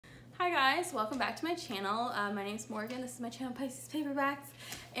Hi guys, welcome back to my channel. My name's Morgan, this is my channel Pisces Paperbacks,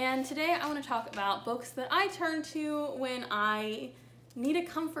 and today I want to talk about books that I turn to when I need a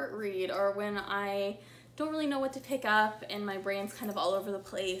comfort read or when I don't really know what to pick up and my brain's kind of all over the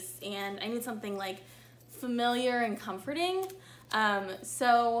place and I need something like familiar and comforting.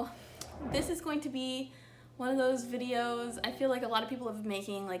 So this is going to be one of those videos. I feel like a lot of people have been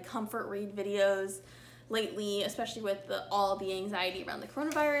making like comfort read videos lately, especially with all the anxiety around the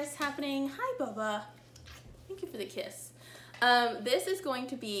coronavirus happening. Hi, Bubba. Thank you for the kiss. This is going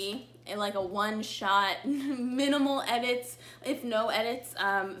to be like a one-shot, minimal edits, if no edits,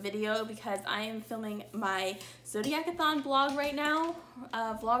 video because I am filming my Zodiac-a-thon vlog right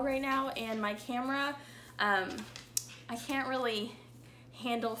now, and my camera, I can't really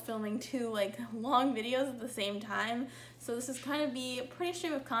handle filming two like long videos at the same time, so this is kind of be pretty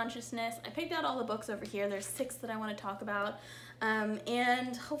stream of consciousness. I picked out all the books over here. There's 6 that I want to talk about,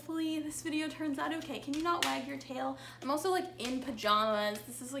 and hopefully this video turns out okay. Can you not wag your tail? I'm also like in pajamas.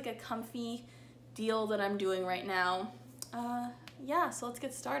 This is like a comfy deal that I'm doing right now. Yeah, so let's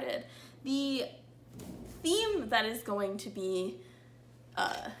get started. The theme that is going to be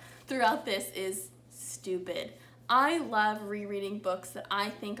throughout this is stupid. I love rereading books that I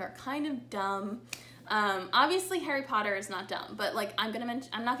think are kind of dumb. Obviously Harry Potter is not dumb, but like I'm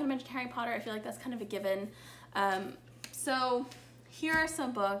not gonna mention Harry Potter. I feel like that's kind of a given. So here are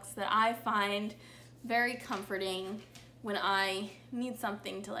some books that I find very comforting when I need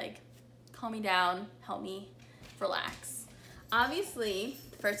something to like calm me down, help me relax. Obviously,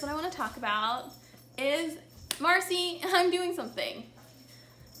 the first one I want to talk about is Marcy, I'm doing something.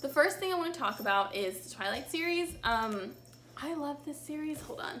 The first thing I want to talk about is the Twilight series. I love this series.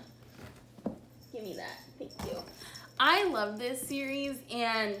 Hold on. Give me that. Thank you. I love this series,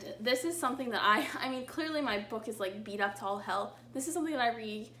 and this is something that I mean, clearly my book is like beat up to all hell. This is something that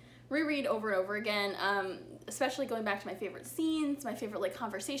I reread over and over again, especially going back to my favorite scenes, my favorite like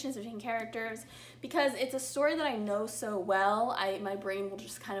conversations between characters, because it's a story that I know so well. My brain will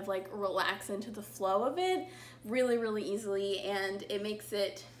just kind of like relax into the flow of it really, really easily, and it makes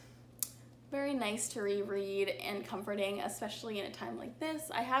it very nice to reread and comforting, especially in a time like this.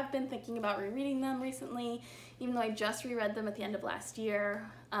 I have been thinking about rereading them recently, even though I just reread them at the end of last year.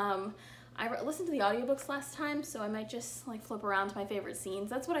 I listened to the audiobooks last time, so I might just like flip around to my favorite scenes.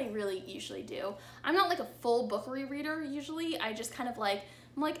 That's what I really usually do. I'm not like a full book rereader usually. I just kind of like,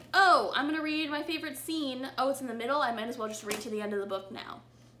 I'm like, oh, I'm gonna read my favorite scene. Oh, it's in the middle. I might as well just read to the end of the book now.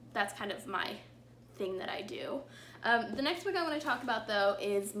 That's kind of my thing that I do. The next book I want to talk about though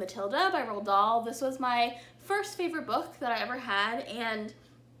is Matilda by Roald Dahl. This was my first favorite book that I ever had, and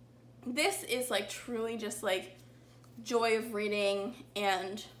this is like truly just like joy of reading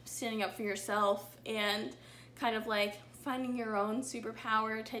and standing up for yourself and kind of like finding your own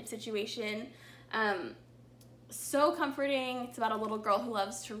superpower type situation. So comforting. It's about a little girl who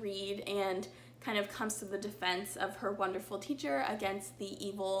loves to read and kind of comes to the defense of her wonderful teacher against the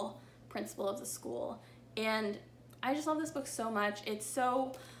evil principal of the school. And I just love this book so much. It's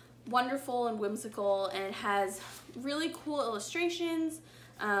so wonderful and whimsical, and it has really cool illustrations.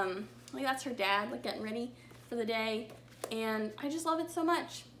 Like that's her dad like getting ready for the day, and I just love it so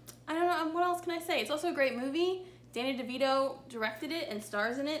much. I don't know, what else can I say? It's also a great movie. Danny DeVito directed it and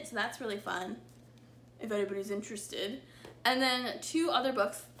stars in it, so that's really fun if anybody's interested. And then 2 other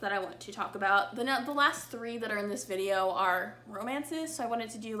books that I want to talk about. The last 3 that are in this video are romances, so I wanted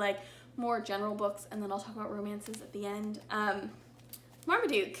to do like more general books, and then I'll talk about romances at the end.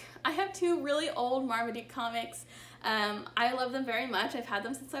 Marmaduke. I have 2 really old Marmaduke comics. I love them very much. I've had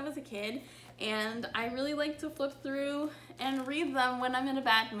them since I was a kid, and I really like to flip through and read them when I'm in a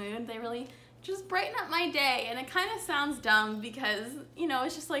bad mood. They really just brighten up my day, and it kind of sounds dumb because, you know,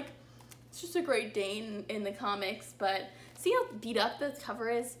 it's just like, it's just a great day in the comics, but see how beat up the cover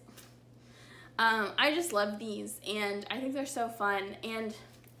is? I just love these, and I think they're so fun. And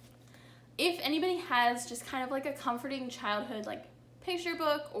if anybody has just kind of like a comforting childhood like picture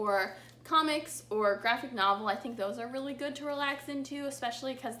book or comics or graphic novel, I think those are really good to relax into,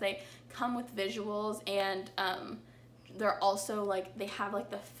 especially because they come with visuals, and they're also like, they have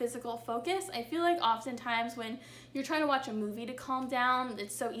like the physical focus. I feel like oftentimes when you're trying to watch a movie to calm down,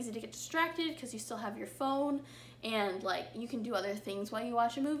 it's so easy to get distracted because you still have your phone and like you can do other things while you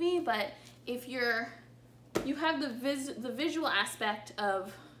watch a movie. But if you have the visual aspect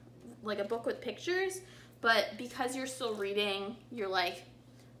of like a book with pictures, but because you're still reading, you're like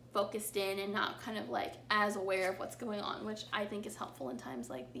focused in and not kind of like as aware of what's going on, which I think is helpful in times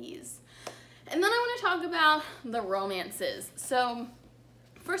like these. And then I want to talk about the romances. So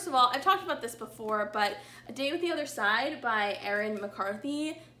First of all, I've talked about this before, but A Date with the Other Side by Erin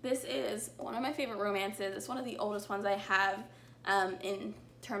McCarthy. This is one of my favorite romances. It's one of the oldest ones I have in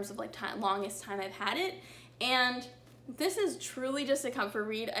terms of like longest time I've had it. And this is truly just a comfort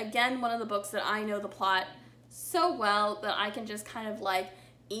read. Again, one of the books that I know the plot so well that I can just kind of like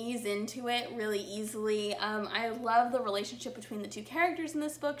ease into it really easily. I love the relationship between the two characters in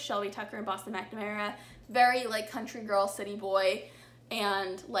this book, Shelby Tucker and Boston McNamara. Very like country girl, city boy,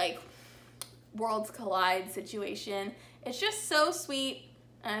 and like worlds collide situation. It's just so sweet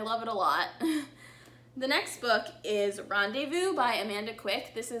and I love it a lot. The next book is Rendezvous by Amanda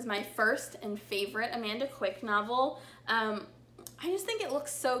Quick. This is my first and favorite Amanda Quick novel. I just think it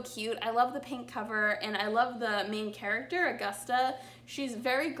looks so cute. I love the pink cover and I love the main character, Augusta. She's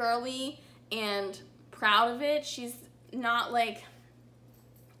very girly and proud of it. She's not like,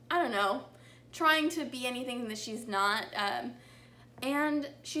 I don't know, trying to be anything that she's not. And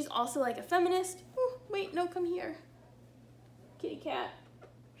she's also like a feminist. Ooh, wait, no, come here. Kitty cat.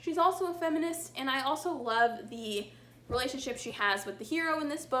 She's also a feminist, and I also love the relationship she has with the hero in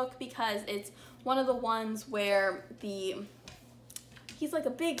this book because it's one of the ones where he's like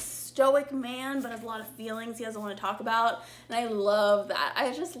a big stoic man but has a lot of feelings he doesn't want to talk about, and I love that.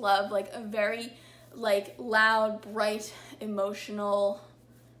 I just love like a very like loud, bright, emotional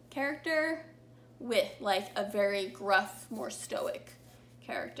character with like a very gruff, more stoic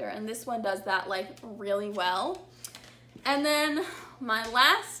character, and this one does that like really well. And then my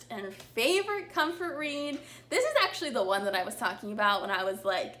last and favorite comfort read, this is actually the one that I was talking about when I was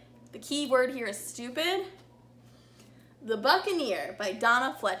like, the key word here is stupid. The Buccaneer by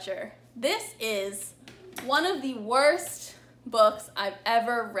Donna Fletcher. This is one of the worst books I've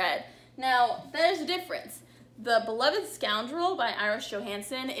ever read. Now, there's a difference. The Beloved Scoundrel by Iris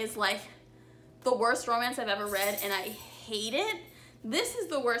Johansen is like the worst romance I've ever read, and I hate it. This is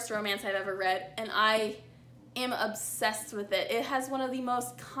the worst romance I've ever read, and I am obsessed with it. It has one of the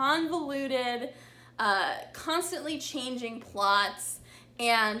most convoluted, constantly changing plots,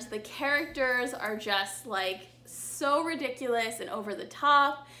 and the characters are just like so ridiculous and over the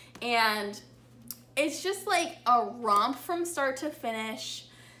top, and it's just like a romp from start to finish.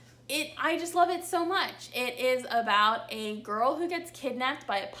 I just love it so much. It is about a girl who gets kidnapped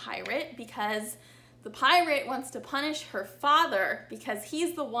by a pirate because the pirate wants to punish her father because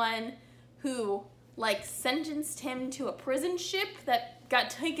he's the one who like sentenced him to a prison ship that got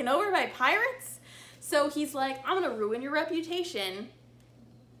taken over by pirates. So he's like, I'm gonna ruin your reputation.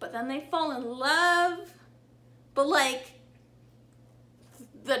 But then they fall in love. But like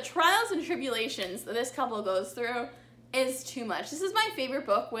the trials and tribulations that this couple goes through is too much. This is my favorite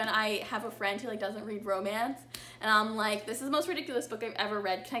book when I have a friend who like doesn't read romance and I'm like, this is the most ridiculous book I've ever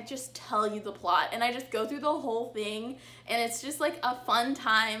read. Can I just tell you the plot? And I just go through the whole thing and it's just like a fun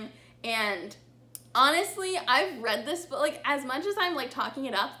time. And honestly, I've read this book, like as much as I'm like talking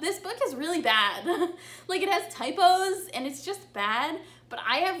it up, this book is really bad. Like it has typos and it's just bad, but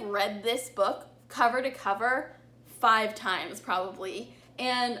I have read this book cover to cover 5 times probably.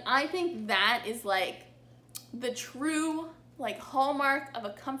 And I think that is like the true like hallmark of a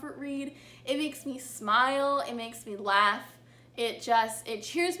comfort read. It makes me smile, it makes me laugh. It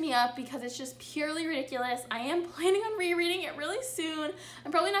cheers me up because it's just purely ridiculous. I am planning on rereading it really soon.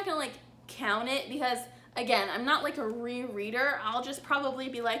 I'm probably not gonna like count it because again, I'm not like a rereader. I'll just probably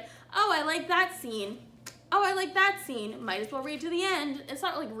be like, oh, I like that scene. Oh, I like that scene. Might as well read to the end. It's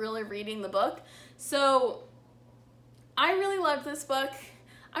not like really reading the book. So I really loved this book.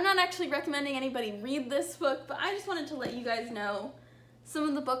 I'm not actually recommending anybody read this book, but I just wanted to let you guys know some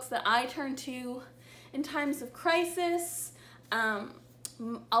of the books that I turn to in times of crisis.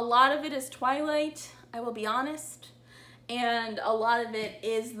 A lot of it is Twilight, I will be honest. And a lot of it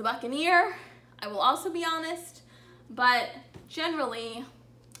is The Buccaneer, I will also be honest. But generally,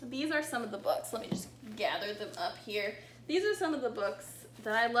 these are some of the books. Let me just gather them up here. These are some of the books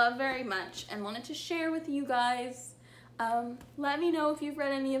that I love very much and wanted to share with you guys. Let me know if you've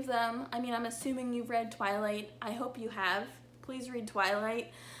read any of them. I mean, I'm assuming you've read Twilight. I hope you have. Please read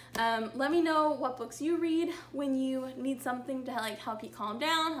Twilight. Let me know what books you read when you need something to like help you calm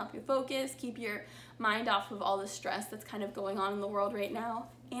down, help you focus, keep your mind off of all the stress that's kind of going on in the world right now.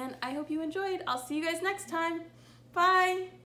 And I hope you enjoyed. I'll see you guys next time. Bye!